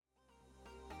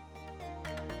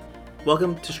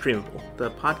Welcome to Streamable, the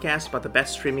podcast about the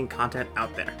best streaming content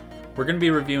out there. We're going to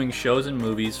be reviewing shows and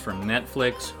movies from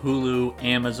Netflix, Hulu,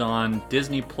 Amazon,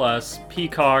 Disney+,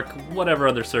 Peacock, whatever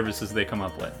other services they come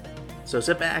up with. So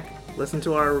sit back, listen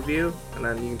to our review, and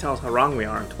then you can tell us how wrong we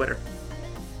are on Twitter.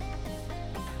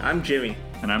 I'm Jimmy.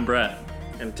 And I'm Brett.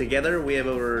 And together we have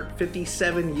over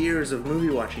 57 years of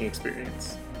movie watching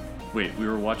experience. Wait, we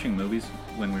were watching movies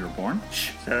when we were born?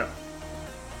 Shh, shut up.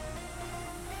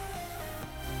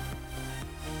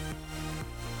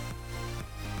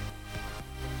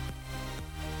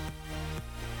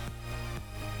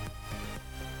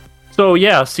 So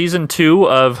yeah, season 2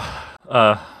 of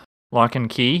Lock and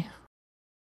Key.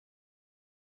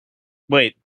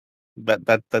 Wait,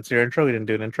 that's your intro? We didn't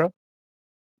do an intro?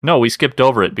 No, we skipped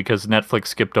over it because Netflix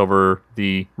skipped over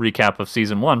the recap of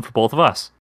season 1 for both of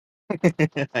us.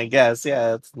 I guess, yeah,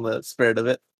 that's the spirit of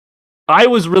it. I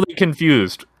was really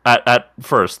confused at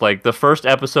first. Like, the first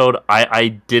episode,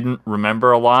 I didn't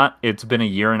remember a lot. It's been a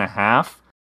year and a half.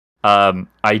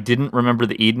 I didn't remember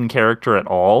the Eden character at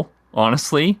all,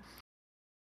 honestly.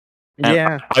 And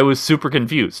yeah. I was super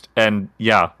confused. And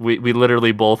yeah, we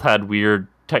literally both had weird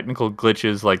technical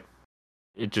glitches. Like,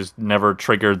 it just never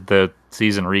triggered the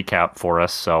season recap for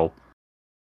us. So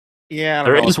Yeah,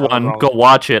 there is one. Go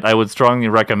watch it. I would strongly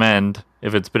recommend,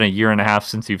 if it's been a year and a half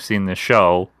since you've seen this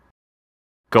show,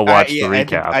 go watch the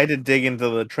recap. I had to dig into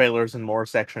the trailers and more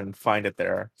section and find it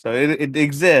there. So it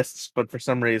exists, but for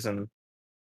some reason,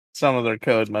 some of their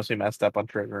code must be messed up on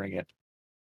triggering it.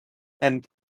 And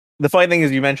the funny thing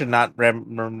is, you mentioned not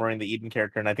remembering the Eden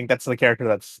character, and I think that's the character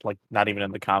that's like not even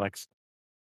in the comics.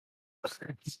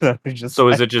 So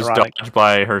is it just dodged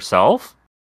by herself?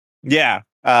 Yeah,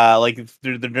 like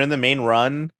they're doing the main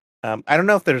run. I don't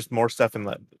know if there's more stuff in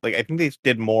the I think they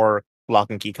did more Lock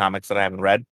and Key comics that I haven't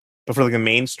read, but for the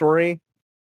main story,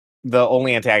 the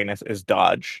only antagonist is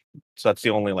Dodge, so that's the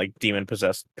only demon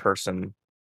possessed person.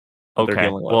 Okay, they're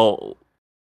dealing with. Well,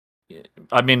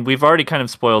 I mean, we've already kind of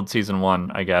spoiled season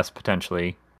 1, I guess,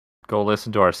 potentially. Go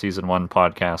listen to our season 1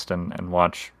 podcast and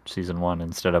watch season 1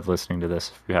 instead of listening to this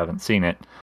if you haven't seen it.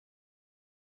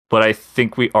 But I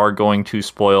think we are going to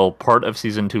spoil part of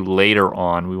season 2 later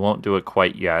on. We won't do it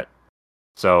quite yet.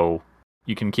 So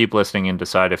you can keep listening and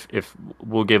decide if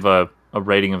we'll give a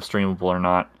rating of Streamable or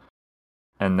not.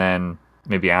 And then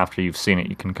maybe after you've seen it,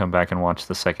 you can come back and watch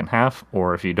the second half.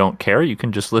 Or if you don't care, you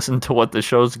can just listen to what the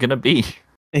show's going to be.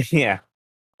 Yeah,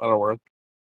 that'll work.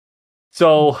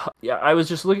 So, yeah, I was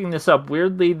just looking this up.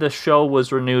 Weirdly, the show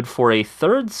was renewed for a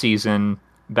third season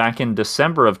back in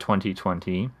December of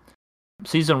 2020.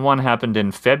 Season 1 happened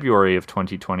in February of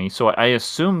 2020, so I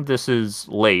assume this is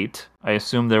late. I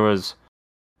assume there was,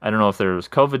 I don't know if there was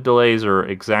COVID delays or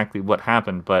exactly what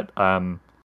happened, but I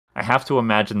have to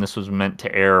imagine this was meant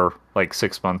to air like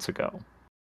 6 months ago.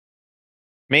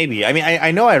 Maybe. I mean,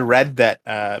 I know I read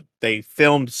that they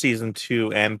filmed season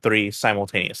 2 and 3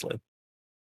 simultaneously,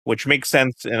 which makes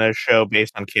sense in a show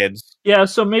based on kids. Yeah,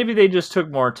 so maybe they just took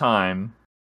more time.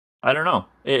 I don't know.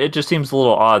 It just seems a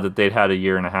little odd that they'd had a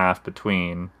year and a half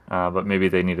between, but maybe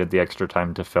they needed the extra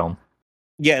time to film.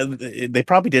 Yeah, they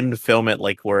probably didn't film it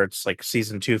where it's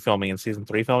season 2 filming and season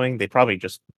 3 filming. They probably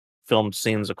just filmed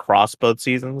scenes across both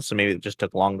seasons, so maybe it just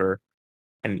took longer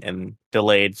and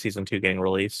delayed season 2 getting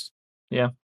released.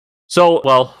 Yeah. So,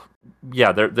 well,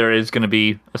 yeah, there is going to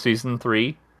be a season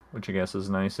 3, which I guess is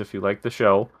nice if you like the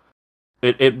show.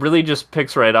 It really just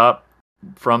picks right up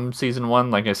from season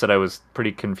 1. Like I said, I was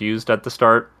pretty confused at the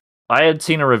start. I had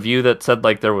seen a review that said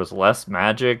there was less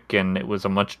magic and it was a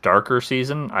much darker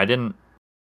season. I didn't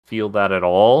feel that at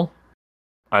all.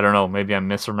 I don't know, maybe I'm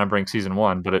misremembering season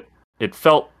 1, but it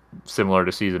felt similar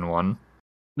to season 1.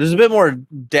 There's a bit more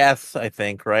death, I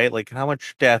think, right? How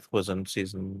much death was in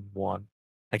season 1?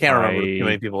 I can't remember too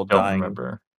many people dying.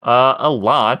 Remember. A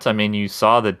lot. I mean, you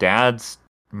saw the dad's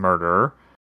murder.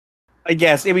 I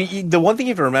guess. I mean, the one thing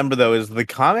you have to remember, though, is the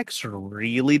comics are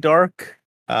really dark.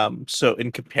 So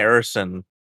in comparison,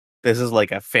 this is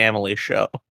like a family show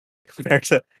compared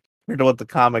to what the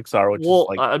comics are. Which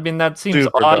is I mean, that seems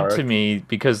odd dark to me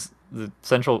because the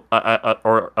central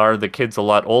or are the kids a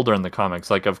lot older in the comics?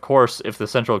 Of course, if the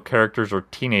central characters are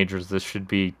teenagers, this should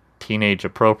be teenage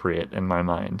appropriate in my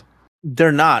mind.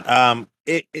 They're not.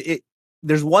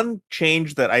 There's one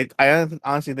change that I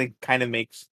honestly think kind of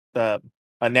makes a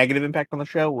negative impact on the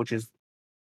show, which is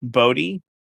Bodhi.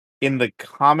 In the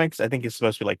comics, I think he's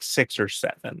supposed to be 6 or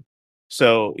 7.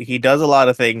 So he does a lot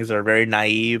of things that are very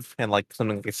naive and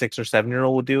something like a 6 or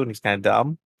 7-year-old would do, and he's kind of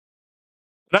dumb.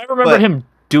 But I remember him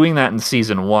doing that in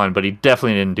season 1, but he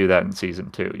definitely didn't do that in season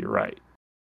 2. You're right.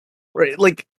 Right,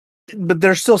 but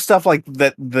there's still stuff like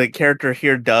that the character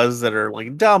here does that are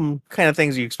like dumb kind of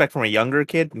things you expect from a younger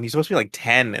kid, and he's supposed to be like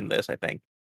 10 in this, I think.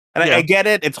 And I Yeah. get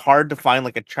it; it's hard to find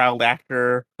like a child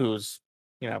actor who's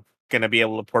going to be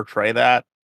able to portray that.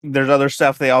 There's other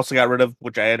stuff they also got rid of,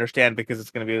 which I understand because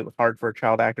it's going to be hard for a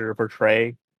child actor to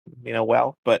portray,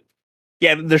 well. But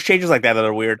yeah, there's changes like that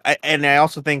are weird. I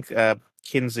also think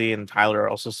Kinsey and Tyler are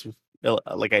also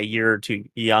like a year or two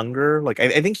younger. Like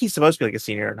I think he's supposed to be like a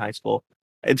senior in high school.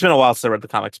 It's been a while since I read the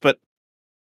comics, but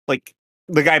like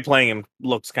the guy playing him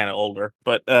looks kind of older.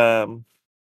 But yeah,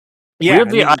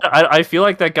 Weirdly, I feel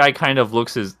like that guy kind of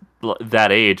looks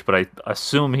that age, but I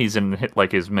assume he's in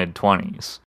like his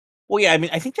mid-20s. well, yeah, I mean,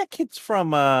 I think that kid's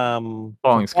from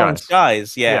Falling Skies.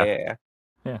 Skies. Yeah.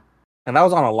 Yeah. And that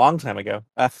was on a long time ago.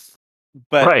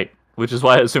 But Right, which is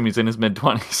why I assume he's in his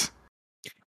mid-20s.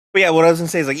 But yeah, what I was gonna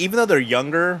say is like even though they're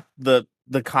younger, the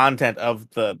content of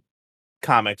the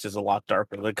comics is a lot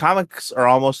darker. The comics are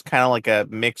almost kind of like a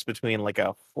mix between like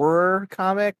a horror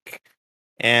comic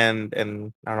and I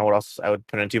don't know what else I would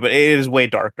put it into, but it is way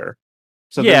darker.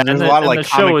 So Yeah, there's and a lot of the like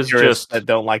show comic is purists just that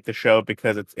don't like the show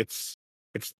because it's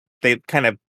they kind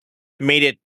of made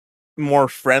it more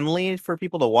friendly for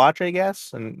people to watch, I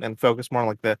guess, and focus more on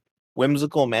like the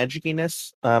whimsical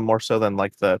magiciness, more so than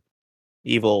like the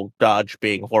evil Dodge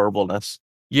being horribleness.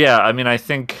 yeah. I mean, I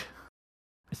think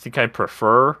I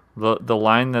prefer the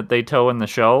line that they toe in the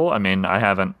show. I mean, I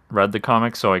haven't read the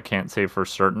comics, so I can't say for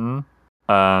certain.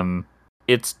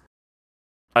 It's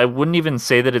I wouldn't even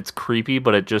say that it's creepy,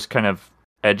 but it just kind of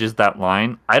edges that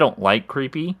line. I don't like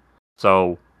creepy,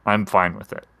 so I'm fine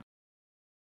with it.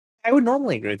 I would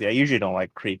normally agree with you. I usually don't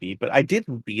like creepy, but I did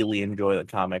really enjoy the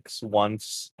comics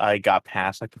once I got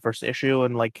past like the first issue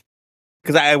and like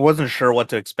because I wasn't sure what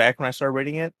to expect when I started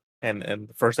reading it. And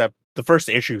the first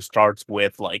issue starts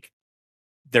with like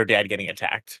their dad getting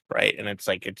attacked, right? And it's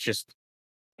like it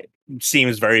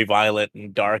seems very violent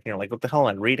and dark, and you're like, what the hell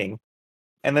am I reading?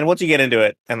 And then once you get into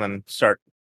it and then start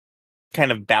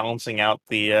kind of balancing out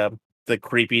the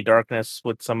creepy darkness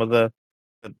with some of the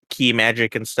key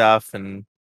magic and stuff and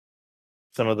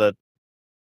some of the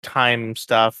time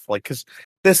stuff, like because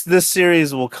this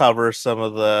series will cover some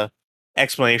of the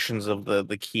explanations of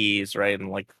the keys, right? And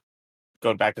like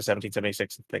going back to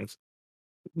 1776 and things.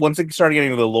 Once it started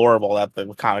getting into the lore of all that, the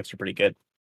comics are pretty good.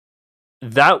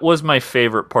 That was my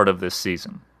favorite part of this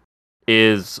season.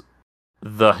 Is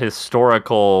the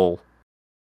historical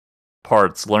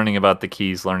parts, learning about the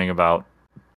keys, learning about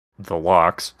the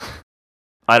locks.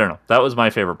 I don't know. That was my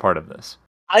favorite part of this.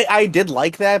 I did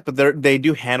like that, but they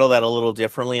do handle that a little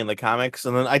differently in the comics,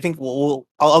 and then I think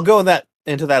I'll go into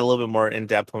that a little bit more in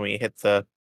depth when we hit the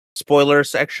spoiler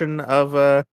section of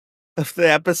of the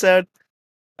episode.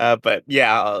 But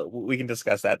yeah, we can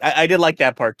discuss that. I did like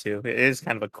that part too. It is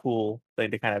kind of a cool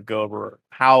thing to kind of go over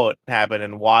how it happened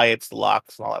and why it's the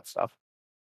locks and all that stuff.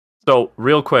 So,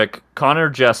 real quick, Connor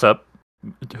Jessup,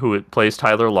 who plays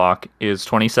Tyler Locke, is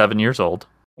 27 years old.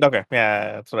 Okay,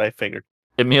 yeah, that's what I figured.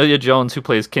 Emilia Jones, who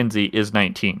plays Kinsey, is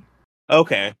 19.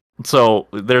 Okay. So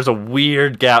there's a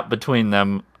weird gap between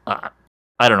them. I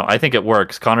don't know. I think it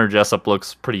works. Connor Jessup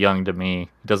looks pretty young to me.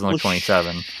 He doesn't look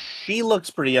 27. She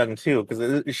looks pretty young too,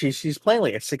 because she's playing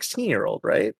like a 16-year-old,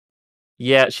 right?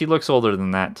 Yeah, she looks older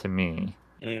than that to me.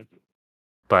 Mm.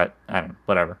 But I don't know.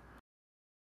 Whatever.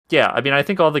 Yeah, I mean, I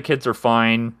think all the kids are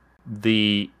fine.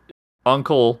 The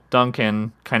Uncle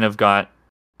Duncan kind of got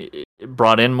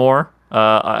brought in more.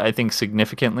 I think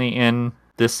significantly in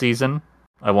this season.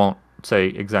 I won't say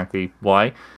exactly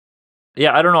why.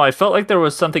 Yeah, I don't know. I felt like there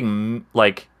was something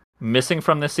like missing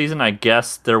from this season. I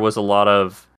guess there was a lot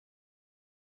of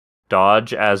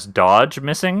Dodge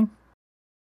missing.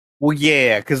 Well,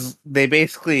 yeah, because they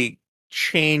basically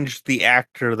changed the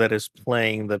actor that is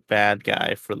playing the bad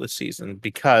guy for the season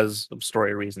because of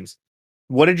story reasons.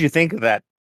 What did you think of that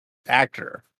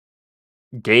actor?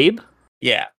 Gabe?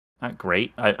 Yeah. Not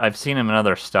great. I've seen him in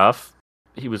other stuff.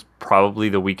 He was probably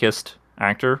the weakest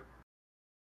actor.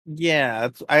 Yeah,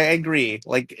 I agree.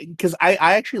 Like, because I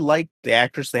actually liked the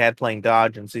actress they had playing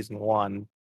Dodge in season one.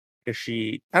 Because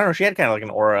I don't know, she had kind of like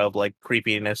an aura of like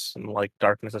creepiness and like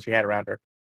darkness that she had around her.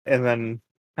 And then,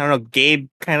 I don't know, Gabe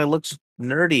kind of looks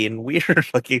nerdy and weird.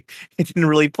 Like, he didn't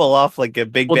really pull off like a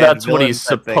big bad That's what he's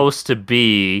supposed to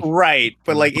be. Right.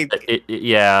 But like,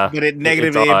 yeah. But it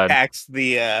negatively impacts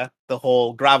the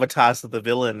whole gravitas of the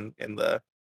villain in the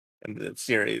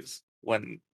series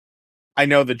when I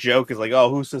know the joke is like, oh,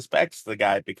 who suspects the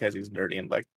guy because he's nerdy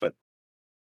and like, but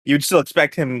you'd still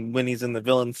expect him when he's in the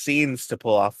villain scenes to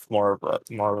pull off more of a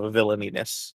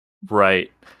villaininess, right?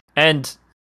 And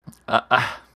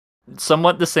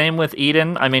somewhat the same with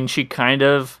Eden. I mean, she kind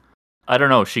of, I don't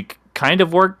know, she kind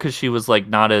of worked because she was like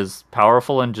not as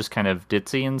powerful and just kind of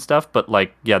ditzy and stuff. But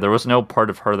like, yeah, there was no part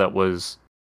of her that was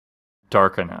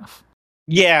dark enough.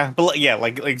 Yeah, but yeah,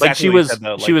 like exactly Like she what you was, said,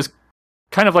 though. she was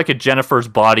kind of like a Jennifer's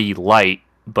Body light,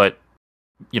 but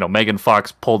Megan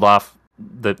Fox pulled off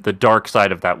the dark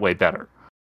side of that way better.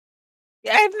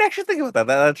 Yeah, I didn't actually think about that.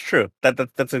 That's true.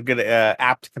 That's a good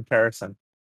apt comparison.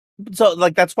 So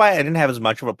like that's why I didn't have as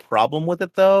much of a problem with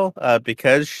it though,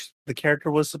 because the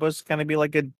character was supposed to kind of be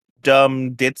like a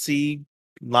dumb ditzy,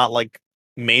 not like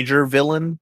major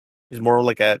villain. He's more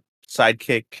like a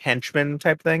sidekick henchman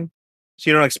type thing. So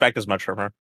you don't expect as much from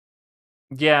her.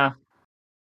 Yeah,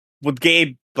 With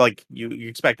Gabe, like you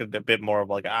expected a bit more of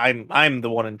like I'm the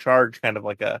one in charge, kind of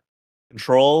like a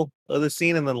control of the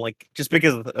scene, and then like just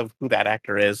because of who that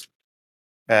actor is,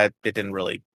 it didn't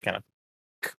really kind of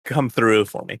come through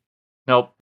for me.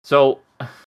 nope. So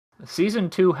season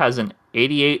 2 has an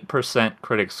 88%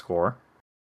 critic score,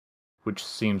 which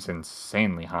seems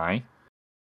insanely high.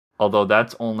 Although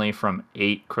that's only from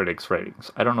 8 critics'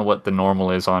 ratings. I don't know what the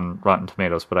normal is on Rotten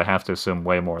Tomatoes, but I have to assume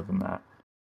way more than that.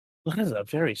 That is a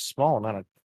very small amount of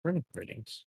critic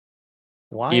ratings.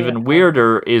 Why? Even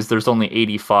weirder is there's only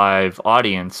 85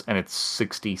 audience and it's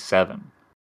 67.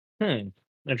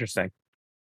 Interesting.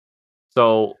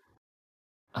 So,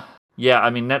 yeah, I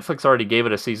mean, Netflix already gave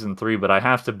it a season 3, but I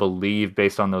have to believe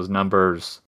based on those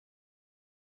numbers,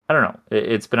 I don't know.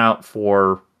 It's been out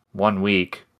for 1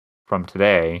 week from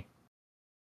today.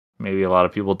 Maybe a lot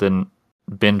of people didn't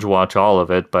binge watch all of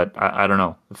it, but I don't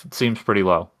know. It seems pretty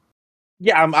low.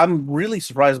 Yeah, I'm really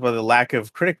surprised by the lack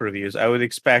of critic reviews. I would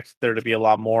expect there to be a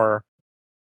lot more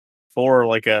for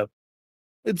like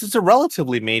it's a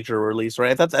relatively major release,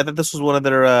 right? I thought this was one of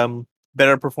their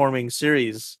better performing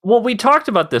series. Well, we talked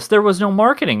about this. There was no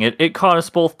marketing. It caught us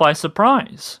both by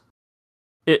surprise.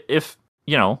 If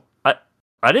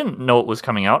I didn't know it was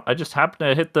coming out. I just happened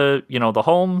to hit the the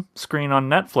home screen on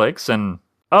Netflix, and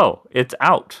oh, it's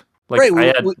out. Like Right, I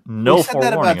had no we said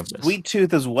that forewarning about of this. Sweet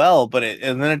Tooth as well,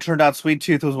 and then it turned out Sweet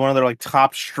Tooth was one of their like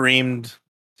top streamed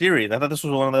series. I thought this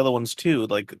was one of the other ones too,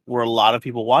 like where a lot of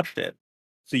people watched it.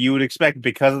 So you would expect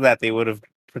because of that they would have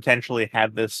potentially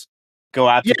had this go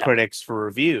out to Yeah. critics for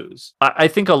reviews. I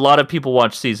think a lot of people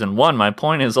watch season 1. My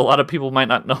point is, a lot of people might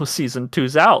not know season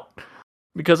 2's out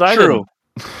because I True.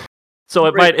 didn't. So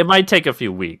Right. it might take a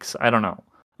few weeks. I don't know.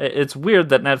 It's weird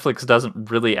that Netflix doesn't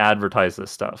really advertise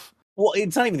this stuff. Well,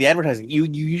 it's not even the advertising. You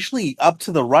usually up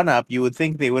to the run up, you would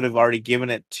think they would have already given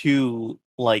it to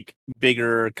like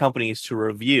bigger companies to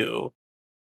review,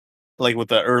 like with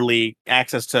the early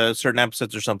access to certain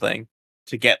episodes or something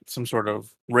to get some sort of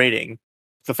rating.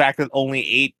 The fact that only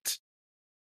 8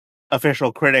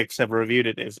 official critics have reviewed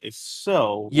it is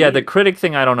so Yeah, the weird. critic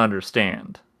thing I don't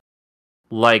understand.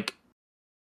 Like,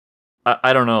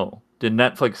 I don't know. Did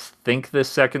Netflix think this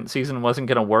second season wasn't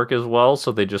going to work as well,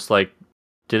 so they just like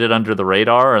did it under the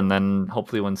radar, and then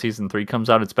hopefully when season 3 comes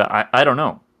out, it's bad? I don't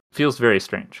know. Feels very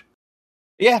strange.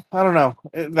 Yeah, I don't know.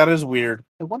 That is weird.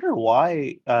 I wonder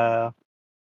why.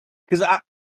 Because I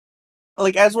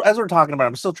like as we're talking about,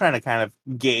 I'm still trying to kind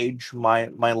of gauge my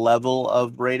level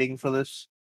of rating for this.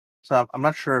 So I'm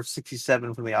not sure if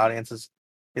 67 from the audience is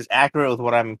accurate with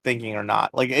what I'm thinking or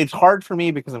not. Like it's hard for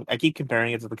me because I keep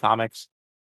comparing it to the comics,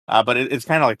 but it's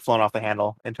kind of like flown off the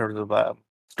handle in terms of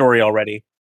story already.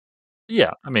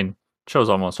 Yeah, I mean, shows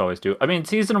almost always do. I mean,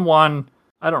 season 1,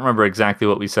 I don't remember exactly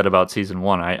what we said about season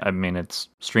 1. I mean, it's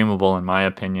streamable in my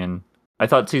opinion. I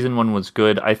thought season 1 was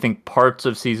good. I think parts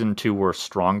of season 2 were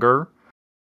stronger.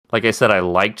 Like I said, I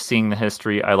liked seeing the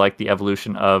history. I liked the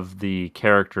evolution of the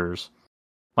characters.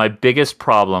 My biggest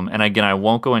problem, and again, I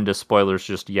won't go into spoilers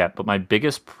just yet, but my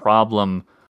biggest problem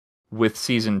with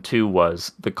season 2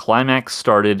 was the climax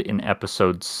started in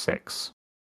episode 6.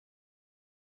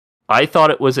 I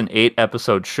thought it was an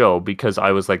 8-episode show because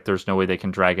I was like, there's no way they can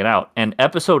drag it out. And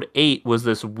episode 8 was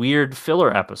this weird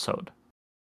filler episode.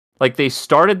 Like, they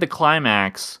started the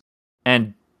climax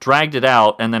and dragged it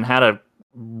out and then had a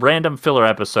random filler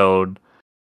episode.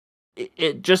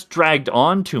 It just dragged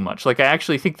on too much. Like, I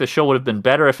actually think the show would have been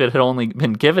better if it had only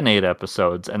been given 8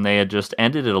 episodes and they had just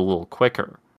ended it a little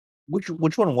quicker. Which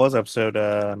one was episode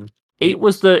 8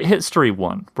 was the history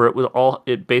one, where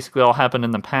it basically all happened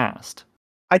in the past.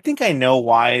 I think I know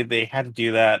why they had to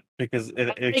do that because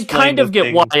I kind of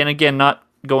get why, and again, not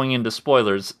going into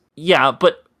spoilers. Yeah,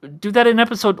 but do that in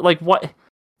episode, like, what?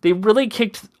 They really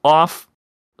kicked off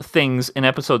things in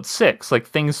episode 6. Like,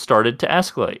 things started to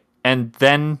escalate. And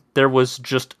then there was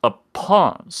just a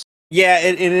pause. Yeah,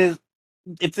 it is.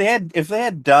 If they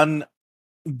had done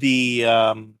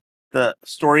the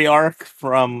story arc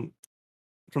from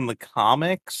the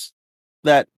comics,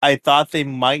 that I thought they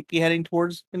might be heading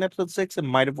towards in episode 6 and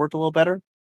might have worked a little better.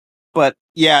 But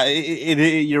yeah,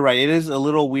 you're right. It is a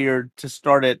little weird to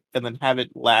start it and then have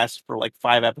it last for like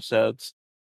 5 episodes,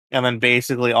 and then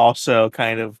basically also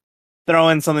kind of throw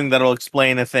in something that'll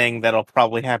explain a thing that'll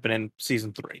probably happen in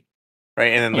season 3,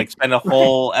 right? And then like spend a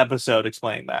whole episode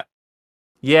explaining that.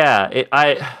 Yeah,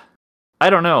 I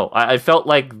don't know. I felt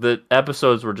like the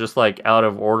episodes were just like out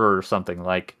of order or something.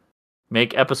 Like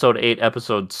make episode 8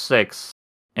 episode 6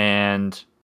 and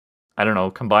I don't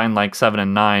know, combine like 7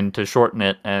 and 9 to shorten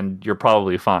it and you're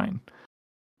probably fine.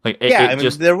 Like Yeah, I it mean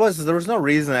just there was no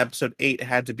reason episode 8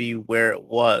 had to be where it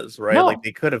was, right? Like no,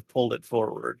 they could have pulled it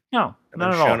forward no, and then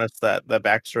not at shown all. us that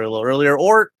backstory a little earlier,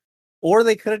 or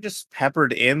they could have just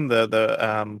peppered in the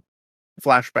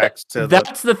flashbacks to the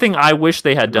That's the thing I wish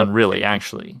they had throughout done the really season.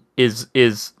 actually is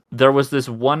there was this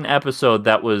one episode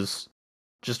that was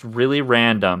just really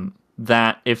random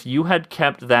that if you had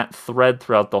kept that thread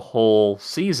throughout the whole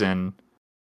season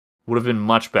would have been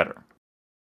much better.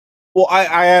 Well,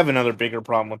 I have another bigger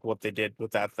problem with what they did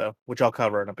with that though, which I'll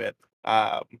cover in a bit.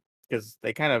 Because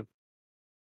they kind of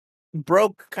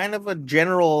broke kind of a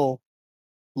general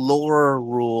lore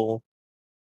rule,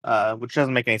 which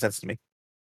doesn't make any sense to me.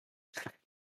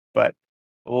 But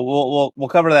we'll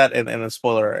cover that in the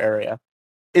spoiler area.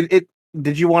 It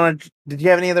did you want to? Did you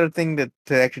have any other thing to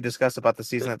actually discuss about the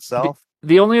season The, itself?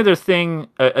 the only other thing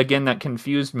again that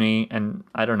confused me and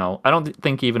I don't know, I don't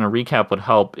think even a recap would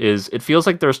help is it feels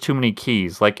like there's too many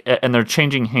keys like and they're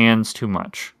changing hands too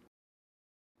much.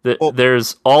 Well,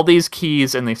 There's all these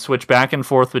keys and they switch back and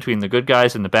forth between the good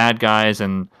guys and the bad guys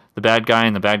and the bad guy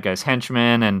and the bad guy's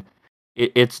henchmen and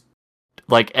it's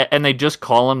like and they just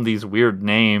call them these weird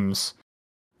names.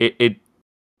 It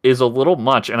is a little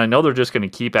much and I know they're just going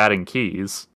to keep adding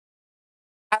keys.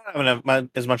 I don't have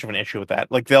as much of an issue with that.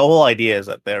 Like the whole idea is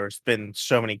that there's been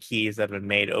so many keys that have been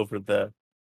made over the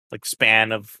like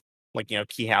span of like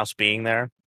key house being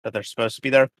there that they're supposed to be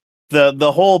there.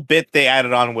 The whole bit they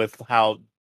added on with how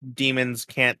demons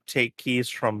can't take keys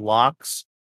from locks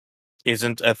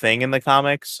isn't a thing in the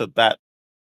comics, so that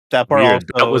part Weird.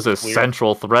 That also was is a weird.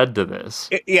 central thread to this.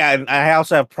 Yeah, and I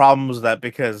also have problems with that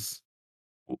because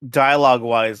dialogue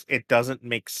wise, it doesn't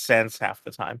make sense half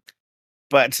the time.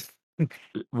 But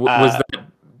Was uh, that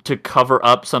to cover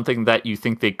up something that you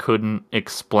think they couldn't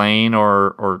explain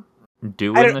or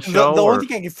do I in don't. the The show? only Or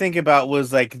thing I could think about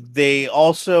was like they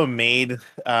also made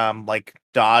like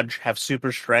Dodge have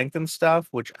super strength and stuff,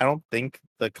 which I don't think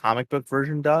the comic book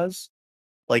version does.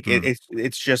 Like hmm.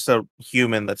 it's just a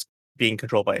human that's being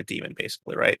controlled by a demon,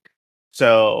 basically, right?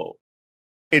 So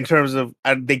in terms of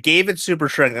they gave it super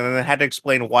strength, and then they had to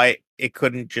explain why it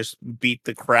couldn't just beat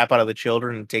the crap out of the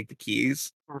children and take the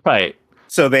keys. Right.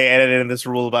 So they added in this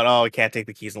rule about it can't take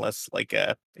the keys unless like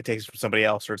it takes it from somebody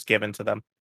else or it's given to them.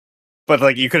 But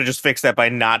like you could have just fixed that by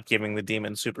not giving the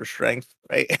demon super strength,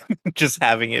 right? Just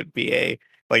having it be a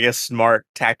smart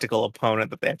tactical opponent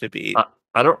that they have to beat.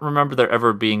 I don't remember there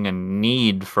ever being a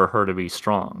need for her to be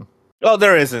strong. Oh,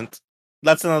 there isn't.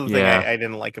 That's another thing Yeah. I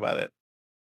didn't like about it.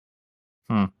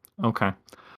 Hmm. Okay.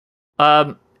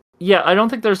 Um. Yeah, I don't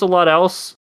think there's a lot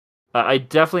else. I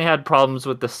definitely had problems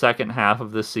with the second half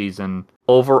of the season.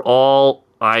 Overall,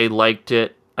 I liked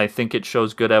it. I think it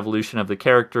shows good evolution of the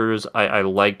characters. I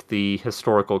liked the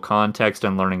historical context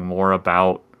and learning more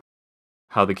about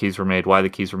how the keys were made, why the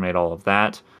keys were made, all of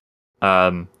that.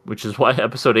 Which is why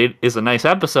episode 8 is a nice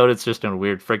episode. It's just in a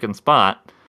weird freaking spot.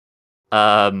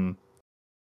 Um,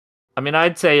 I mean,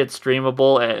 I'd say it's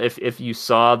streamable if you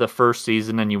saw the first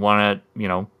season and you want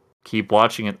to, keep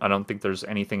watching it. I don't think there's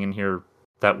anything in here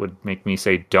that would make me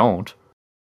say don't.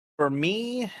 For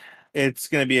me, it's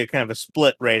going to be a kind of a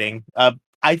split rating.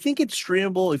 I think it's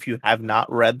streamable if you have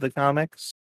not read the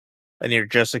comics and you're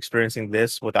just experiencing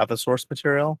this without the source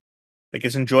material. Like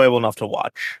it's enjoyable enough to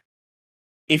watch.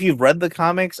 If you've read the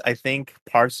comics, I think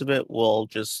parts of it will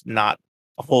just not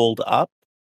hold up,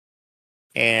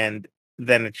 and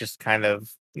then it just kind of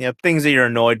things that you're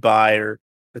annoyed by or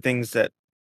the things that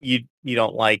you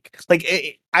don't like.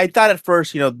 Like I thought at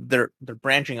first, they're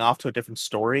branching off to a different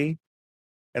story,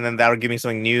 and then that'll give me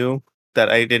something new that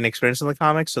I didn't experience in the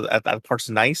comics. So that part's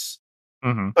nice.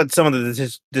 Mm-hmm. But some of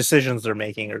the decisions they're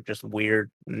making are just weird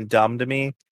and dumb to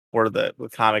me. Where the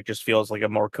comic just feels like a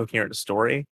more coherent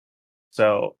story.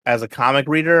 So as a comic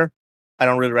reader, I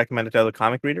don't really recommend it to other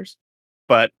comic readers.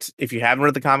 But if you haven't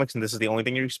read the comics and this is the only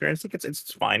thing you're experiencing,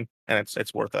 it's fine and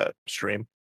it's worth a stream.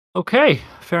 Okay,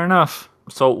 fair enough.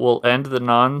 So we'll end the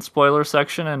non-spoiler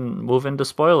section and move into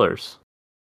spoilers.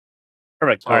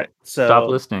 Perfect. All So right. stop So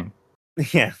listening.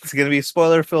 yeah, it's gonna be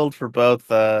spoiler filled for both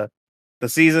the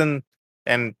season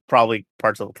and probably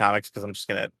parts of the comics because I'm just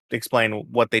gonna explain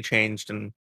what they changed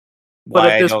and But why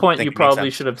at I this don't point, think you it makes probably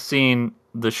sense. should have seen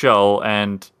the show,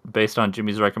 and based on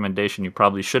Jimmy's recommendation, you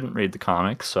probably shouldn't read the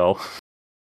comics. So,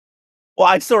 Well,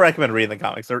 I still recommend reading the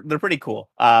comics. They're pretty cool.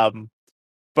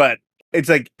 But it's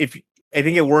like if I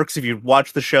think it works if you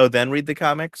watch the show then read the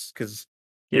comics because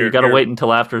yeah, you got to wait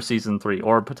until after season 3,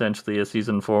 or potentially a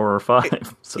season 4 or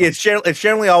 5. So, it's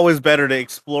generally always better to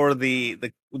explore the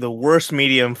worst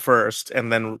medium first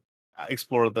and then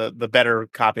explore the better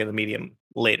copy of the medium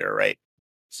later, right?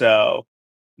 So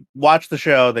watch the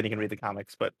show, then you can read the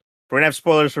comics. But we're gonna have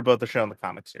spoilers for both the show and the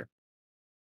comics here.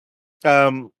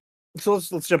 Um, so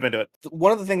let's jump into it.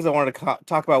 One of the things I wanted to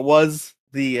talk about was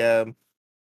the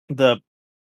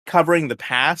covering the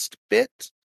past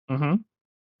bit. mhm.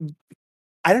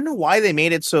 I don't know why they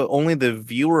made it so only the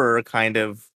viewer kind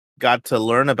of got to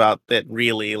learn about it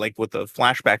really, like with the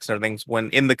flashbacks and things. When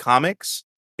in the comics,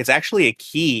 it's actually a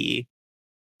key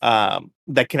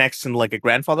that connects in like a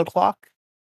grandfather clock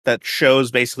that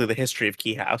shows basically the history of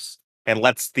Key House and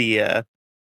lets the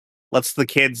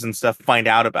kids and stuff find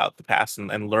out about the past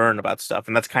and learn about stuff.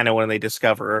 And that's kind of when they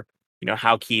discover,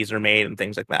 how keys are made and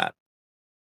things like that.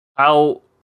 How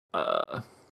uh,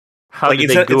 how Like did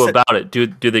they go about it? Do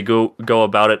they go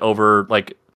about it over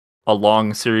like a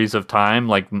long series of time,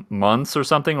 like months or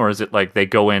something, or is it like they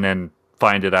go in and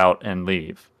find it out and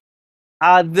leave?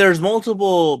 there's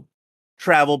multiple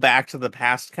travel back to the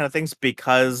past kind of things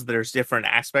because there's different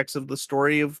aspects of the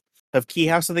story of Key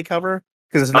House that they cover.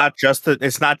 Because Uh,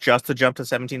 it's not just the jump to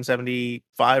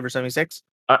 1775 or 76.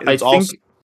 I It's also think.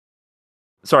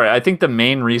 Sorry, I think the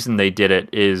main reason they did it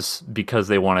is because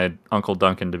they wanted Uncle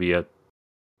Duncan to be a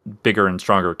bigger and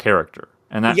stronger character,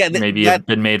 and that yeah maybe that have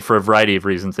been made for a variety of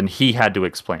reasons, and he had to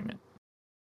explain it.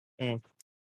 mm.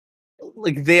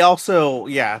 Like they also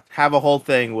have a whole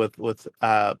thing with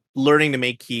learning to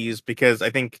make keys because I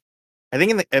think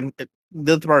the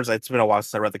other part is it's been a while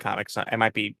since I read the comics. So I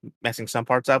might be messing some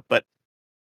parts up, but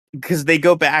because they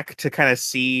go back to kind of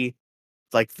see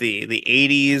like the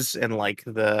 80s and like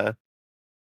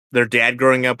their dad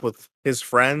growing up with his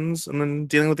friends and then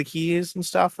dealing with the keys and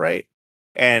stuff, right?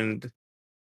 And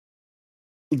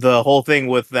the whole thing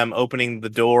with them opening the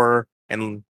door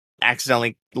and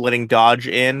accidentally letting Dodge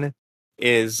in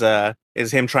is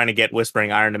him trying to get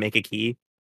Whispering Iron to make a key.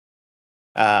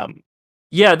 Um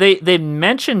Yeah, they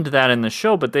mentioned that in the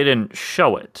show, but they didn't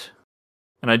show it,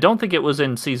 and I don't think it was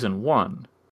in season 1.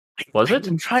 Was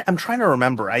it? I'm trying to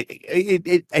remember. I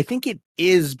think it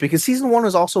is because season 1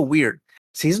 was also weird.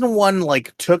 Season 1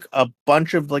 like took a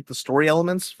bunch of like the story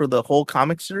elements for the whole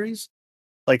comic series,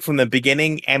 like from the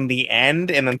beginning and the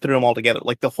end, and then threw them all together.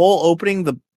 Like the whole opening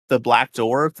the black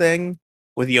door thing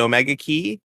with the Omega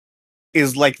key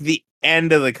is like the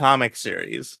end of the comic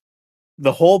series.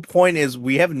 The whole point is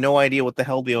we have no idea what the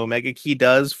hell the Omega key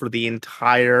does for the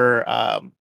entire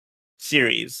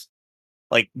series.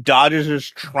 Like Dodge is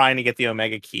just trying to get the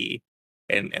Omega key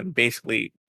and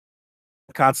basically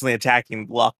constantly attacking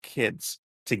Luck kids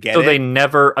to get So they it.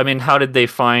 never. I mean, how did they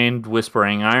find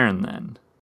Whispering Iron then?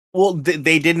 Well,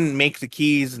 they didn't make the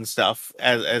keys and stuff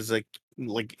as like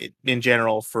in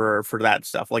general for that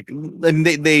stuff. Like and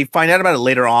they find out about it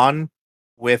later on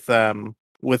with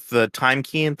the time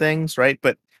key and things, right?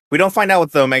 But we don't find out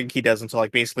what the Omega key does until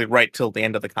like basically right till the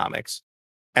end of the comics.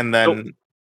 And So then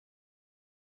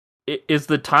is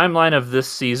the timeline of this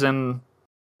season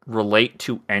relate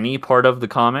to any part of the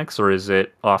comics, or is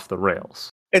it off the rails?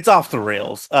 it's off the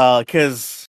rails.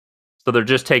 Cause So they're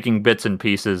just taking bits and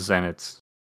pieces, and it's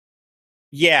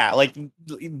yeah, like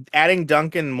adding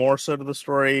Duncan more so to the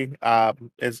story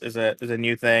is a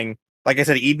new thing. Like I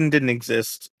said, Eden didn't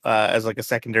exist as like a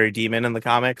secondary demon in the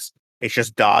comics. It's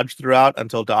just Dodge throughout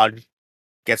until Dodge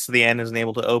gets to the end and is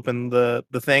able to open the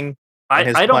thing. And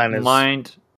his I don't plan is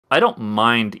mind. I don't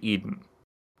mind Eden.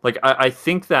 Like I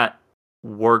think that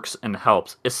works and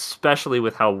helps, especially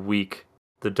with how weak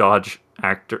the Dodge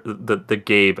actor, the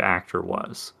Gabe actor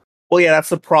was. well, yeah, that's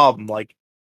the problem. Like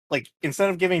instead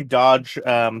of giving Dodge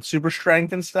super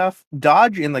strength and stuff,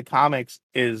 Dodge in the comics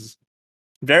is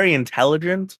very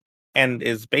intelligent and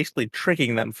is basically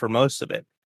tricking them for most of it.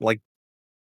 Like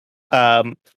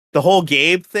Um, the whole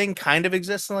Gabe thing kind of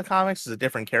exists in the comics as a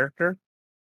different character,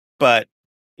 but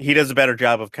he does a better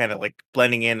job of kind of like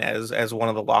blending in as one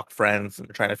of the locked friends and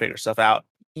trying to figure stuff out.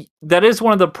 That is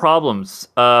one of the problems.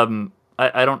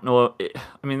 I don't know.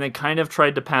 I mean, they kind of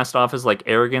tried to pass it off as like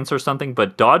arrogance or something,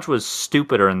 but Dodge was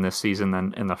stupider in this season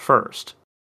than in the first.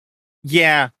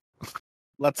 Yeah,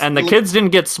 let's. And the kids didn't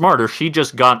get smarter; she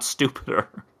just got stupider.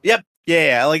 Yep.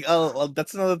 Yeah. Like,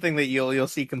 that's another thing that you'll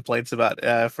see complaints about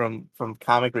from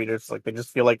comic readers. Like, they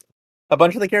just feel like a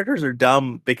bunch of the characters are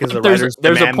dumb because the Like, writers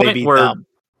there's a demand they point be where dumb.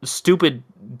 stupid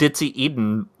ditzy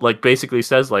Eden like basically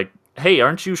says like, "Hey,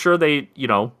 aren't you sure they,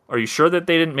 are you sure that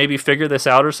they didn't maybe figure this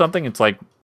out or something?" It's like,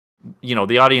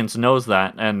 the audience knows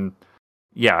that, and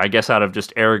yeah, I guess out of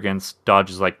just arrogance, Dodge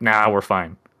is like, "Nah, we're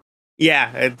fine."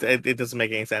 Yeah, it doesn't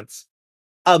make any sense.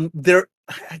 There,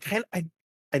 I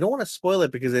don't want to spoil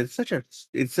it because it's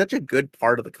such a good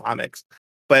part of the comics,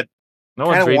 but No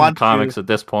kind one's of reading the want to. comics at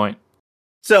this point.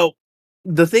 So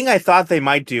the thing I thought they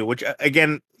might do, which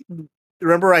again,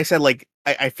 remember I said like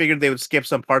I figured they would skip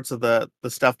some parts of the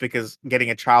stuff because getting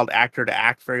a child actor to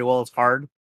act very well is hard,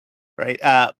 right?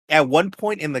 At one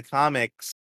point in the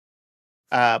comics,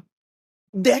 uh,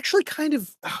 they actually kind of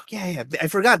I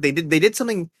forgot they did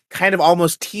something kind of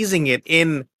almost teasing it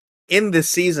in this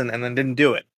season and then didn't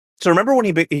do it. So remember when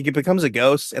he becomes a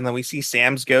ghost and then we see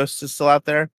Sam's ghost is still out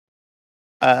there,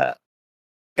 uh,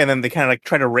 and then they kind of like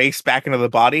try to race back into the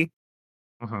body.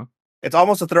 Mhm. It's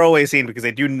almost a throwaway scene because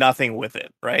they do nothing with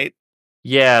it, right?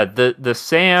 Yeah, the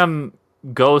Sam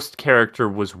ghost character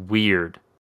was weird.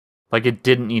 Like it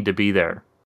didn't need to be there.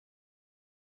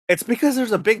 It's because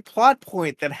there's a big plot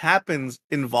point that happens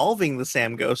involving the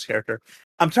Sam Ghost character.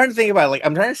 I'm trying to think about it, like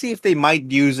I'm trying to see if they might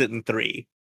use it in 3.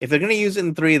 If they're going to use it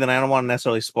in 3, then I don't want to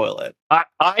necessarily spoil it.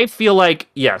 I feel like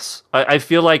yes. I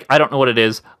feel like I don't know what it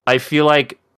is. I feel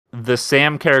like the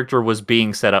Sam character was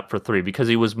being set up for 3 because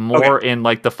he was more in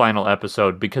like the final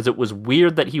episode because it was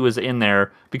weird that he was in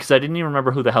there because I didn't even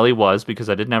remember who the hell he was because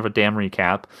I didn't have a damn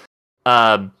recap.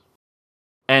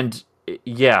 And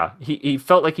yeah, he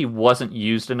felt like he wasn't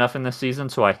used enough in this season,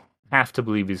 so I have to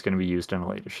believe he's going to be used in a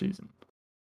later season.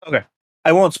 Okay.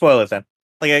 I won't spoil it then.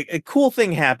 Like a cool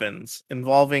thing happens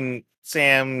involving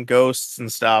Sam, ghosts,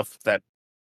 and stuff that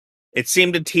it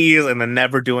seemed to tease and then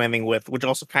never do anything with, which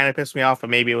also kind of pissed me off, but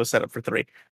maybe it was set up for 3.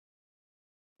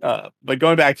 But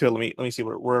going back to it, let me see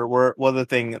where what other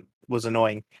thing was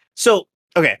annoying. So,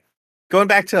 okay. Going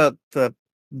back to the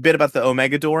bit about the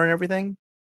Omega door and everything,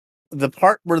 the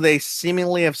part where they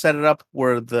seemingly have set it up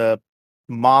where the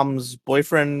mom's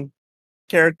boyfriend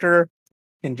character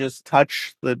can just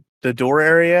touch the door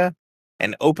area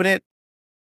and open it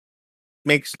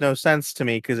makes no sense to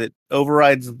me because it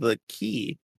overrides the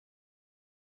key.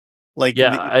 Like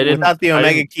Yeah, without the I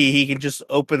Omega didn't. key, he can just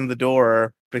open the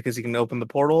door because he can open the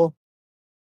portal.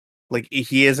 Like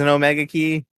he is an Omega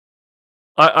key.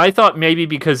 I thought maybe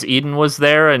because Eden was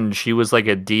there and she was like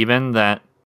a demon that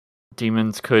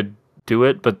demons could do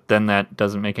it, but then that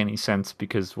doesn't make any sense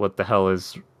because what the hell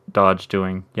is Dodge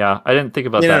doing? Yeah, I didn't think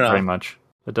about No, no, that very no. much.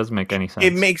 It doesn't make any It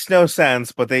sense. makes no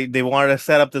sense, but they wanted to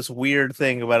set up this weird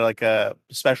thing about like a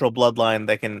special bloodline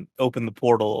that can open the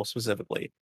portal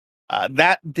specifically.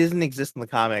 That doesn't exist in the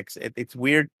comics. It's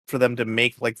weird for them to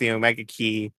make like the Omega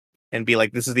key and be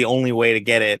like, this is the only way to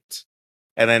get it,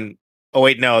 and then oh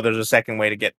wait, no, there's a second way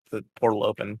to get the portal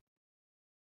open.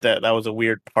 That was a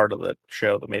weird part of the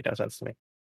show that made no sense to me.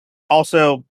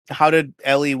 Also, how did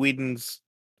Ellie Whedon's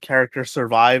character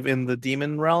survive in the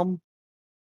demon realm?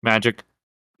 Magic.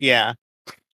 Yeah,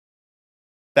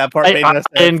 that part made I no sense.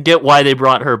 didn't get why they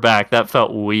brought her back. That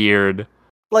felt weird.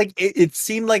 Like it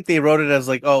seemed like they wrote it as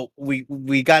like, oh,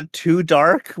 we got too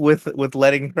dark with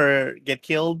letting her get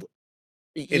killed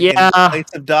in Yeah, place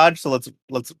of Dodge, so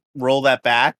let's roll that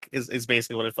back is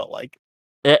basically what it felt like.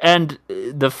 and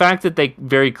the fact that they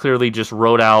very clearly just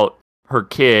wrote out her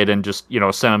kid and just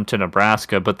sent him to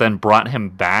Nebraska, but then brought him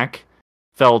back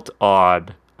felt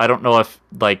odd. I don't know if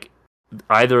like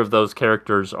either of those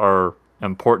characters are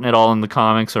important at all in the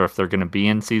comics or if they're going to be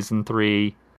in season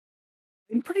 3.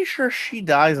 I'm pretty sure she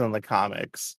dies in the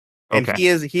comics, and Okay.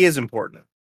 he is important.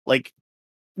 Like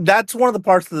that's one of the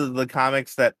parts of the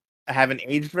comics that haven't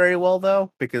aged very well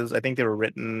though, because I think they were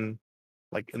written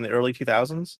like in the early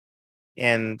 2000s,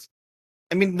 and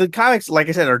I mean the comics, like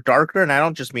I said, are darker, and I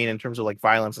don't just mean in terms of like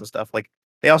violence and stuff. Like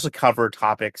they also cover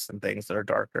topics and things that are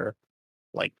darker,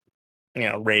 like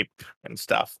rape and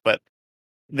stuff, but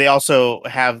they also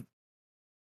have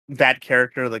that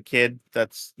character, the kid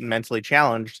that's mentally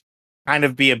challenged, kind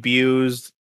of be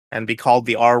abused and be called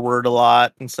the R word a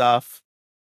lot and stuff.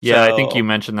 Yeah, I think you So,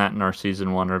 mentioned that in our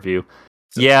season 1 review.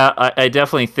 so Yeah, I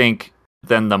definitely think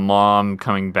then the mom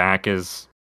coming back is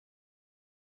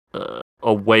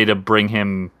a way to bring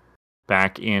him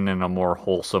back in a more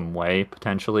wholesome way,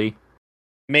 potentially.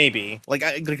 maybe like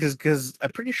because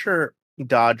I'm pretty sure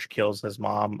Dodge kills his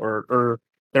mom, or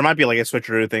there might be like a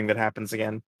switcheroo thing that happens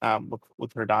again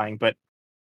with her dying, but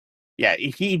yeah,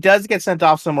 he does get sent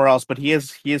off somewhere else, but he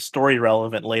is story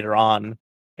relevant later on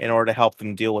in order to help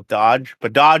them deal with Dodge.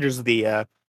 But Dodge is the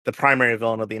primary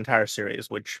villain of the entire series,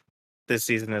 which this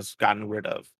season has gotten rid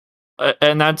of.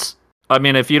 And that's I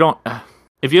mean, if you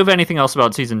have anything else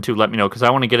about season 2, let me know because I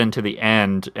want to get into the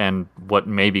end and what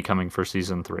may be coming for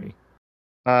season 3.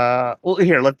 Well,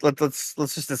 here let's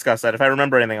just discuss that. If I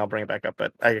remember anything, I'll bring it back up.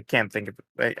 But I can't think of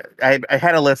it. I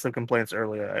had a list of complaints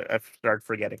earlier. I've started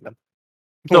forgetting them.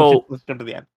 So Let's jump to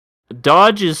the end.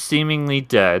 Dodge is seemingly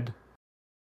dead.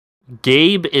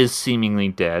 Gabe is seemingly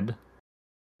dead.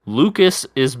 Lucas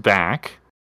is back.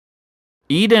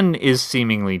 Eden is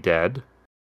seemingly dead.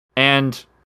 And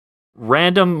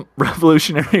random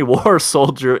Revolutionary War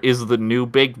soldier is the new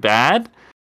big bad.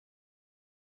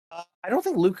 I don't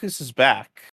think Lucas is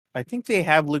back. I think they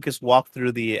have Lucas walk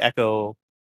through the echo,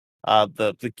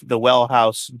 the well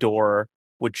house door,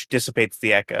 which dissipates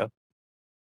the echo.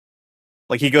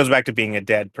 Like he goes back to being a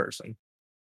dead person.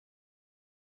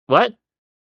 What?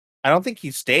 I don't think he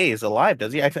stays alive,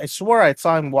 does he? I swore I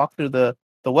saw him walk through the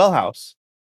well house.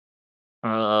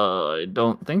 I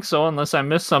don't think so, unless I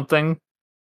missed something.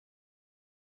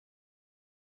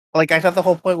 Like I thought the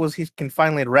whole point was he can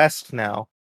finally rest now.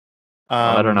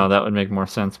 I don't know. That would make more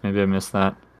sense. Maybe I missed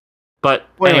that. But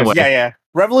Well, anyway, yeah.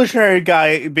 Revolutionary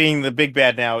guy being the big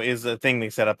bad now is a thing they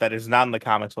set up that is not in the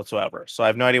comics whatsoever. So I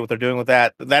have no idea what they're doing with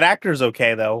that. That actor's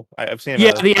okay though. I've seen him.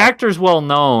 yeah, the actor's well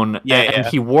known, Yeah, and yeah.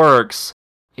 he works.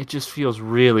 It just feels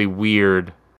really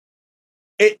weird.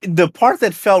 The part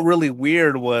that felt really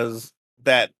weird was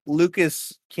that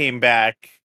Lucas came back,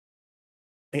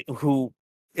 who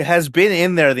has been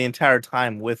in there the entire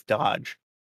time with Dodge,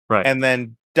 Right. and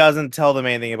then doesn't tell them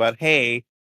anything about, hey,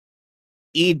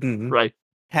 Eden Right.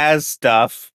 has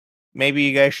stuff. Maybe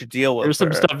you guys should deal with There's some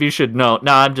her. stuff you should know.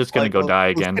 No, I'm just gonna go die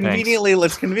again.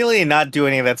 Let's conveniently not do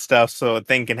any of that stuff so a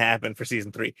thing can happen for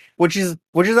season 3. Which is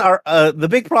our the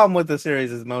big problem with the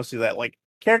series is mostly that like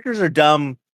characters are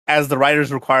dumb as the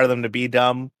writers require them to be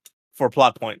dumb for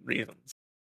plot point reasons.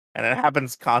 And it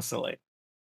happens constantly.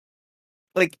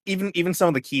 Like even some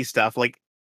of the key stuff, like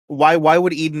why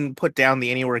would Eden put down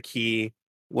the anywhere key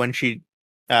when she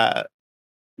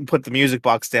put the music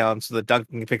box down so that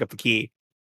Duncan can pick up the key?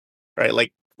 Right?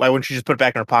 Like, why wouldn't she just put it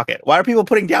back in her pocket? Why are people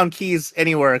putting down keys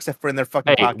anywhere except for in their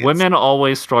fucking pockets? Women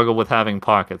always struggle with having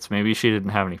pockets. Maybe she didn't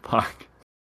have any pockets.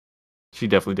 She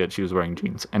definitely did. She was wearing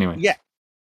jeans. Anyway. Yeah.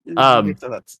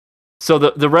 So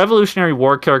the Revolutionary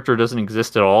War character doesn't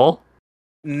exist at all?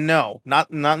 No, not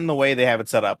in the way they have it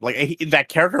set up. Like that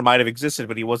character might have existed,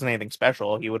 but he wasn't anything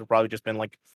special. He would have probably just been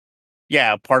like,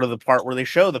 yeah, part of the part where they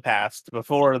show the past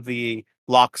before the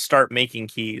locks start making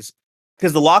keys.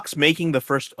 Because the locks making the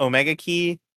first Omega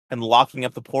key and locking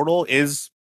up the portal is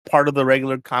part of the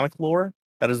regular comic lore.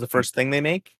 That is the first thing they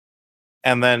make.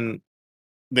 And then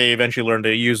they eventually learn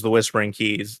to use the Whispering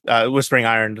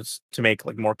Iron to make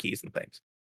like more keys and things.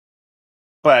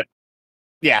 But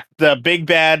yeah, the big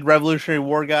bad Revolutionary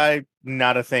War guy,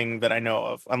 not a thing that I know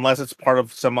of, unless it's part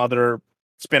of some other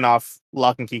spin-off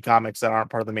Lock and Key comics that aren't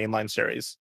part of the mainline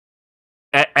series.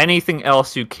 Anything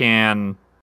else you can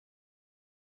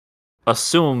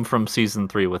assume from season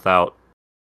 3 without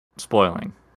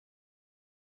spoiling?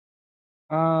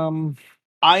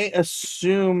 I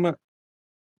assume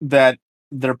that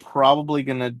they're probably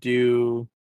gonna do.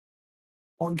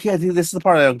 Well, yeah, dude, this is the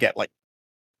part I don't get. Like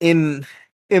in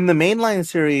the mainline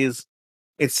series,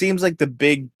 it seems like the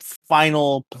big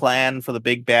final plan for the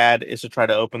big bad is to try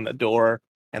to open the door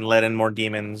and let in more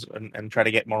demons and try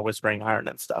to get more Whispering Iron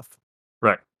and stuff.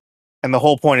 Right. And the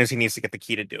whole point is he needs to get the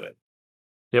key to do it.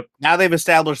 Yep. Now they've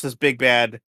established this big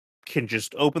bad can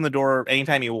just open the door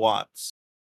anytime he wants.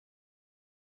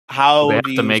 How they have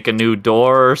to make a new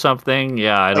door or something?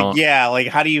 Yeah, I don't. Yeah, like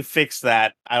how do you fix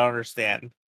that? I don't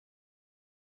understand.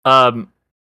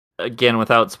 Again,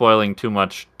 without spoiling too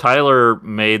much, Tyler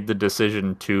made the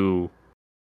decision to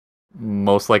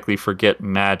most likely forget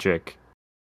magic.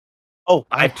 Oh,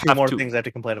 I have two more things I have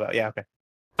to complain about. Yeah, okay.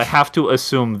 I have to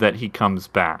assume that he comes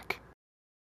back.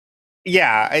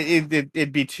 Yeah,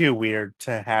 it'd be too weird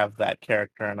to have that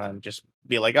character and then just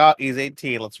be like, oh, he's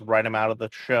 18. Let's write him out of the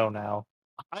show now.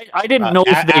 I didn't know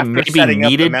if they maybe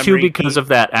needed to because of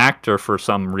that actor for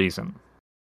some reason.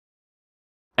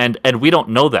 And we don't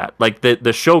know that. Like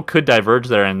the show could diverge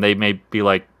there, and they may be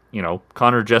like,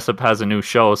 Connor Jessup has a new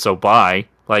show, so bye.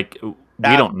 Like we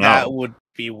don't know. That would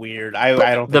be weird. I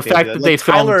don't. The fact that they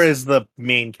filmed Tyler is the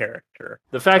main character.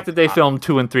 The fact that they filmed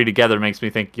 2 and 3 together makes me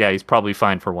think, yeah, he's probably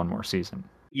fine for one more season.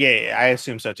 Yeah, I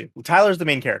assume so too. Tyler's the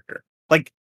main character.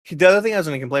 Like the other thing I was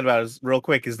going to complain about is real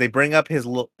quick is they bring up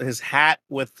his hat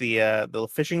with the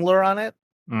fishing lure on it,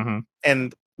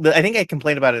 and I think I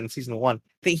complained about it in season 1.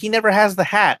 He never has the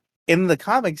hat in the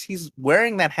comics. He's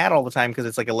wearing that hat all the time because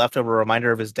it's like a leftover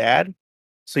reminder of his dad,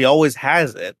 so he always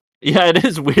has it. Yeah, it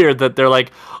is weird that they're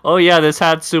like, oh yeah, this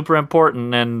hat's super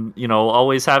important, and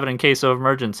always have it in case of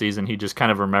emergencies, and he just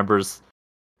kind of remembers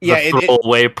the Yeah,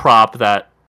 throwaway prop that.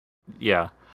 Yeah,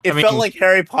 I it felt mean, like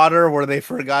Harry Potter where they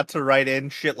forgot to write in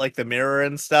shit like the mirror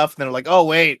and stuff, and they're like, oh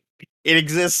wait, it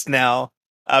exists now,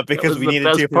 that because was we the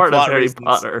needed to best for part of plot Harry reasons.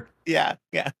 Potter. Yeah,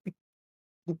 yeah.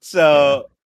 Yeah. So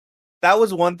that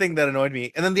was one thing that annoyed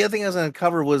me. And then the other thing I was gonna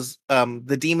cover was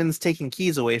the demons taking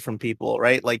keys away from people,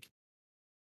 right? Like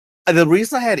the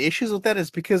reason I had issues with that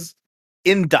is because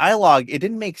in dialogue it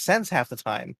didn't make sense half the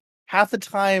time. Half the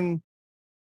time,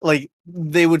 like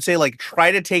they would say like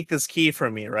try to take this key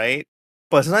from me, right?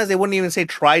 But sometimes they wouldn't even say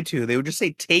try to. They would just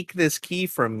say take this key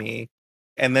from me,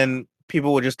 and then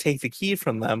people would just take the key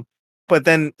from them. But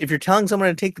then if you're telling someone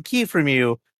to take the key from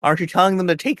you, aren't you telling them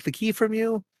to take the key from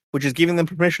you, which is giving them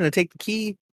permission to take the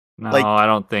key? No, Like, I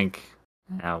don't think.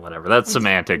 Yeah, whatever. That's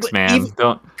semantics, but man. even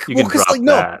Don't you well, can because like drop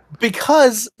no, that.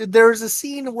 because there's a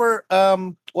scene where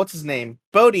what's his name?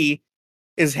 Bodhi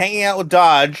is hanging out with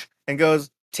Dodge and goes,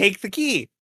 take the key.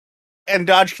 And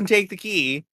Dodge can take the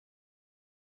key.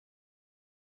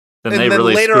 Then they And then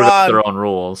really later screwed up on, their own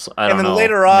rules. I and don't then know.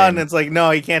 later I on, mean, it's like,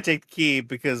 no, he can't take the key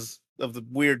because of the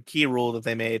weird key rule that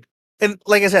they made. And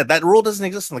like I said, that rule doesn't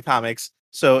exist in the comics,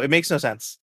 so it makes no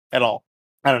sense at all.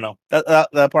 I don't know.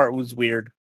 That part was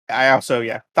weird. I also,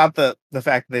 yeah, thought the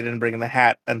fact that they didn't bring in the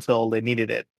hat until they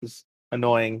needed it was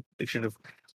annoying. They should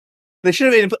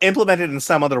have implemented in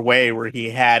some other way where he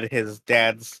had his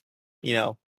dad's, you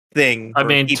know, thing I for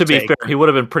mean, to be keepsake. fair, he would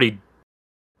have been pretty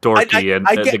dorky, and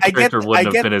the character I wouldn't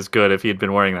have get been as good if he had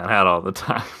been wearing that hat all the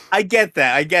time. I get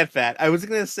that. I get that. I was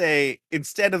gonna say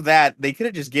instead of that, they could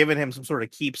have just given him some sort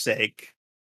of keepsake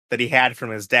that he had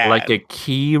from his Like dad. a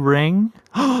key ring.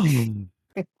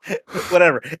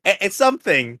 Whatever. It's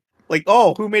something like,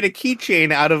 oh, who made a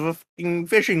keychain out of a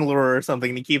fishing lure or something,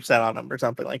 and he keeps that on him or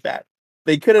something like that.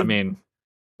 They could I have mean,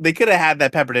 they could have had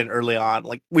that peppered in early on.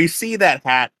 Like we see that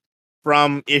hat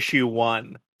from issue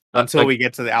 1 uh, until a, we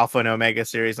get to the Alpha and Omega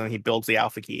series and he builds the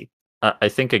Alpha key. I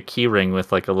think a key ring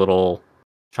with like a little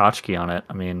tchotchke on it.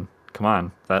 I mean, come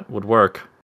on, that would work.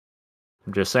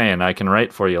 I'm just saying, I can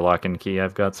write for you, Lock and Key.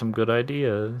 I've got some good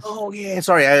ideas. Oh yeah,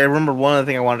 sorry. I remember one other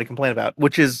thing I wanted to complain about,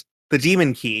 which is the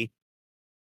demon key.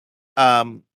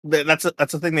 That's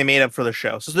a thing they made up for the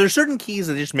show. So there's certain keys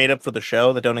that they just made up for the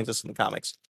show that don't exist in the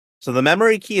comics. So the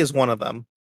memory key is one of them,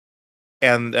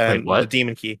 and Wait, the what?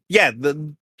 demon key. Yeah,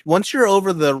 the once you're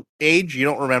over the age, you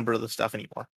don't remember the stuff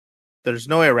anymore. There's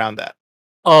no way around that.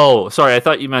 Oh, sorry. I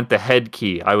thought you meant the head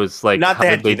key. I was like, Not how the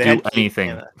did head key. they The do head key.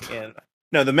 anything?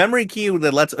 No, the memory key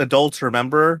that lets adults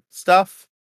remember stuff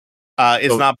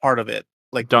is So not part of it.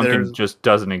 Like Duncan there's just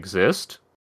doesn't exist,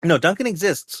 no Duncan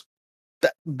exists,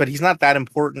 but he's not that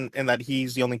important in that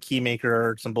he's the only key maker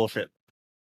or some bullshit.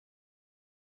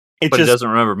 It's but he just doesn't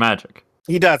remember magic.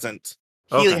 he doesn't.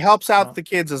 He Okay. helps out Well, the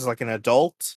kids as like an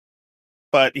adult,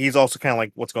 but he's also kind of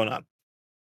like, what's going on,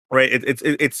 right?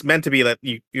 It's meant to be that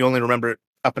you only remember it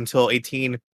up until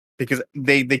 18 because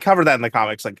they cover that in the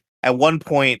comics. Like at one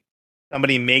point,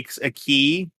 somebody makes a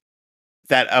key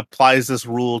that applies this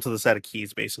rule to the set of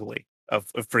keys, basically of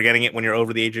forgetting it when you're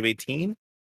over the age of 18.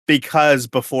 Because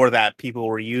before that, people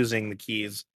were using the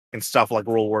keys in stuff like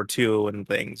World War II and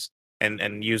things,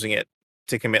 and using it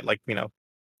to commit like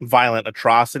violent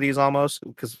atrocities almost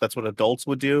because that's what adults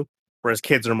would do, whereas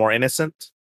kids are more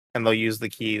innocent and they'll use the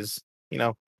keys,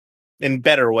 in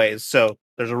better ways. So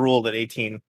there's a rule that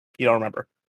 18 you don't remember.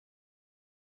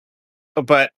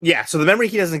 But yeah, so the memory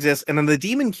key doesn't exist, and then the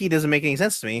demon key doesn't make any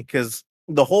sense to me because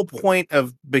the whole point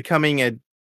of becoming a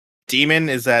demon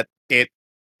is that it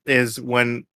is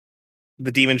when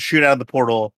the demons shoot out of the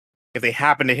portal. If they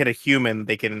happen to hit a human,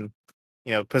 they can,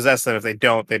 possess them. If they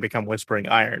don't, they become whispering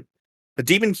iron. The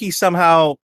demon key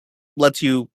somehow lets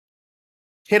you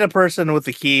hit a person with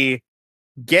the key,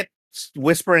 get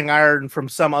whispering iron from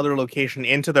some other location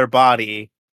into their body,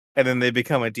 and then they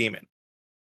become a demon.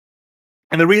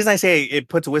 And the reason I say it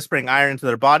puts whispering iron into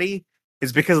their body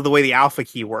is because of the way the alpha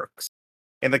key works.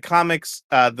 In the comics,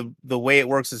 the way it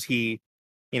works is he,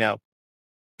 you know,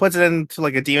 puts it into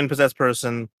like a demon possessed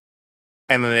person,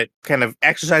 and then it kind of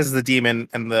exercises the demon,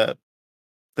 and the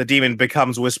demon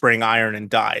becomes whispering iron and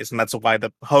dies, and that's why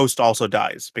the host also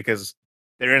dies because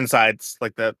their insides,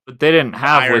 like the but they didn't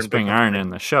have iron Whispering becomes Iron burned. in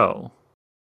the show.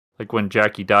 Like when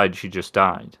Jackie died, she just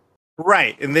died.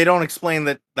 Right, and they don't explain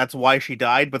that that's why she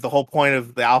died, but the whole point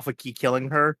of the alpha key killing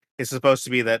her is supposed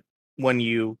to be that when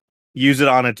you use it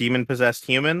on a demon possessed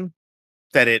human,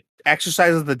 that it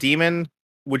exercises the demon,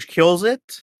 which kills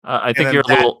it, I and think then you're a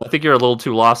little. I think you're a little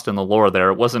too lost in the lore there.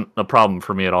 It wasn't a problem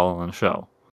for me at all in the show.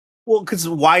 well, because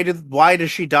why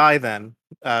does she die then?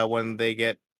 when they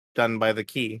get done by the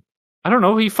key. I don't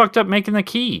know. He fucked up making the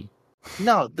key.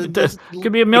 No, It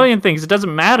could be a million things. It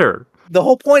doesn't matter. the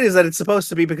whole point is that it's supposed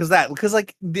to be because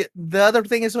like the other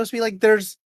thing is supposed to be like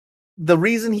there's the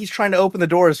reason he's trying to open the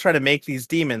door is trying to make these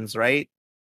demons, right?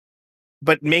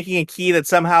 But making a key that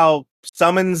somehow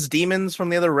summons demons from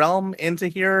the other realm into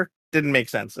here didn't make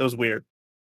sense. It was weird.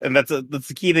 And that's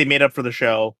the key they made up for the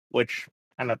show, which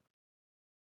kind of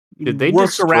Did they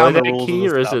works destroy around the that rules key,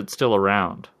 of or the is stuff. it still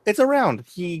around? It's around.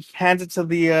 He hands it to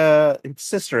the his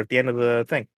sister at the end of the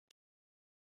thing.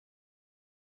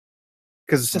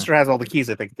 Because the sister has all the keys,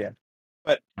 I think, at the end.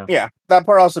 But yeah, that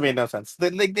part also made no sense.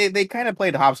 They kind of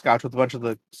played hopscotch with a bunch of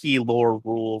the key lore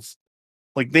rules.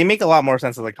 Like they make a lot more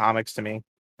sense in the comics to me,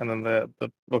 and then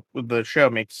the show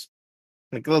makes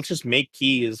like let's just make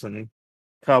keys and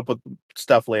come up with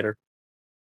stuff later.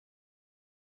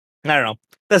 I don't know.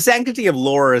 The sanctity of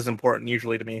lore is important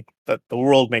usually to me. That the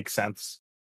world makes sense.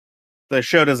 The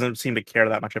show doesn't seem to care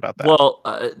that much about that. Well,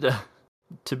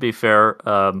 to be fair,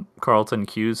 Carlton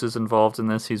Cuse is involved in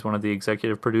this. He's one of the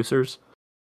executive producers,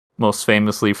 most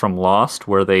famously from Lost,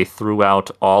 where they threw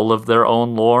out all of their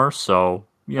own lore. So,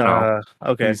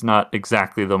 okay. he's not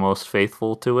exactly the most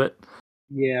faithful to it.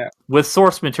 Yeah. With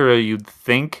source material, you'd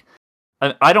think.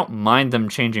 I don't mind them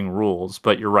changing rules,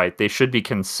 but you're right. They should be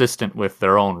consistent with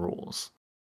their own rules.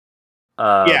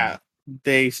 Yeah.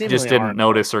 They just didn't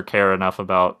notice or care enough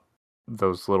about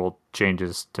those little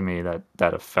changes to me that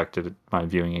affected my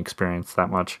viewing experience that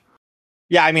much.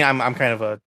 Yeah, I mean, I'm kind of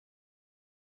a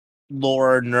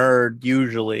lore nerd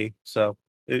usually, so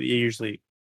it usually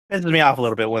pisses me off a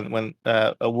little bit when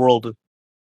a world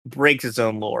breaks its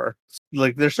own lore.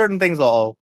 Like, there's certain things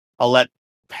I'll let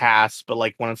pass, but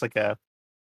like when it's like a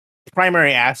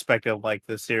primary aspect of like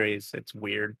the series, it's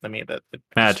weird. I mean, that it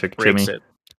magic, breaks Jimmy. it.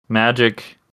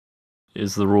 Magic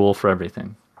is the rule for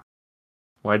everything.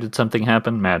 Why did something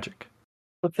happen? Magic.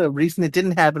 But the reason it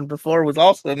didn't happen before was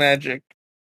also magic.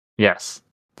 Yes.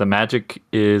 The magic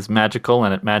is magical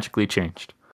and it magically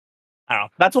changed. I don't know.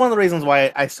 That's one of the reasons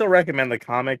why I still recommend the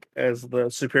comic as the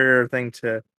superior thing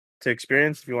to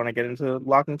experience if you want to get into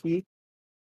Lock and Key.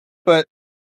 But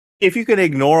if you could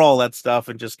ignore all that stuff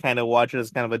and just kind of watch it as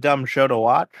kind of a dumb show to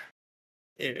watch,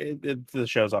 the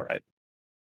show's all right.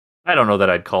 I don't know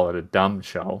that I'd call it a dumb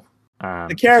show.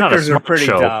 The characters are pretty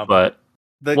show, dumb, but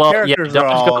the characters are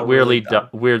all got weirdly really dumb.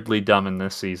 Weirdly dumb in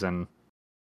this season.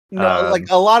 No, like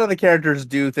a lot of the characters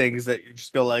do things that you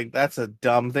just go like, "That's a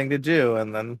dumb thing to do,"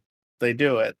 and then they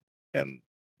do it, and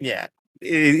yeah,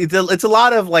 it's a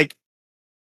lot of like,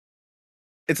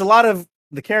 it's a lot of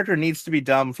the character needs to be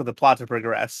dumb for the plot to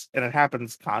progress, and it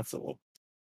happens constantly.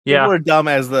 Yeah, people are dumb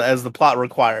as the plot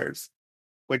requires,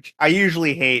 which I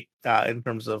usually hate in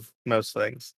terms of most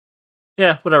things.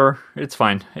 Yeah, whatever. It's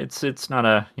fine. It's not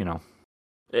a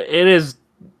it is.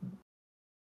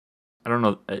 I don't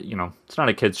know, it's not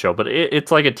a kid's show, but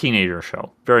it's like a teenager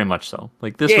show, very much so.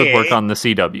 Like this would work on the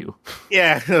CW.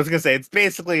 Yeah, I was gonna say it's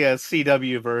basically a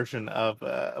CW version of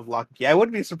Lock and Key. I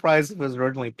wouldn't be surprised if it was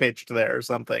originally pitched there or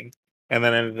something, and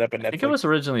then ended up in Netflix. I think it was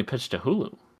originally pitched to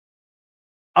Hulu.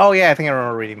 Oh yeah, I think I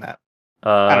remember reading that.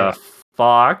 I don't know.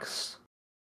 Fox,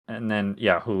 and then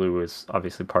Hulu is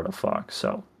obviously part of Fox.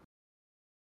 So,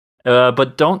 but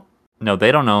they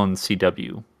don't own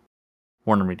CW.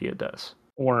 Warner Media does.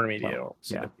 Warner Media. Well,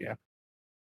 yeah.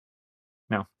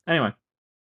 No. Anyway.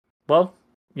 Well,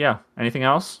 yeah. Anything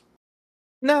else?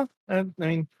 No. I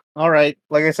mean, all right.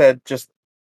 Like I said, just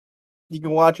you can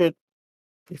watch it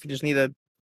if you just need a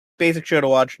basic show to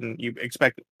watch and you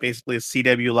expect basically a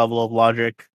CW level of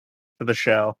logic for the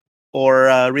show,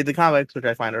 or read the comics, which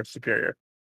I find are superior.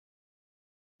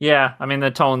 Yeah, I mean the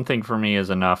tone thing for me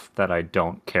is enough that I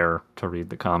don't care to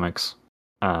read the comics.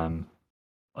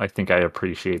 I think I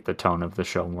appreciate the tone of the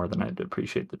show more than I'd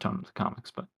appreciate the tone of the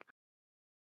comics, but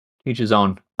each his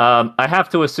own. I have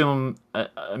to assume,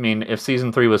 I mean, if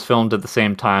season 3 was filmed at the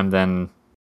same time, then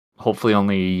hopefully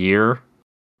only a year.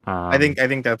 I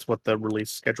think that's what the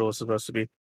release schedule is supposed to be.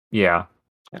 Yeah.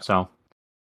 So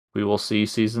we will see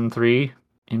season 3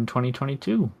 in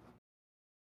 2022.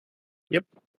 Yep.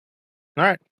 All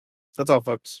right. That's all,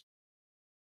 folks.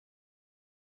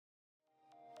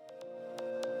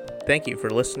 Thank you for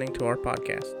listening to our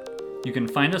podcast. You can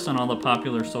find us on all the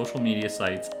popular social media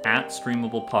sites at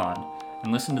StreamablePod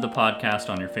and listen to the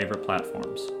podcast on your favorite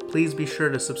platforms. Please be sure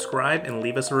to subscribe and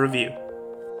leave us a review.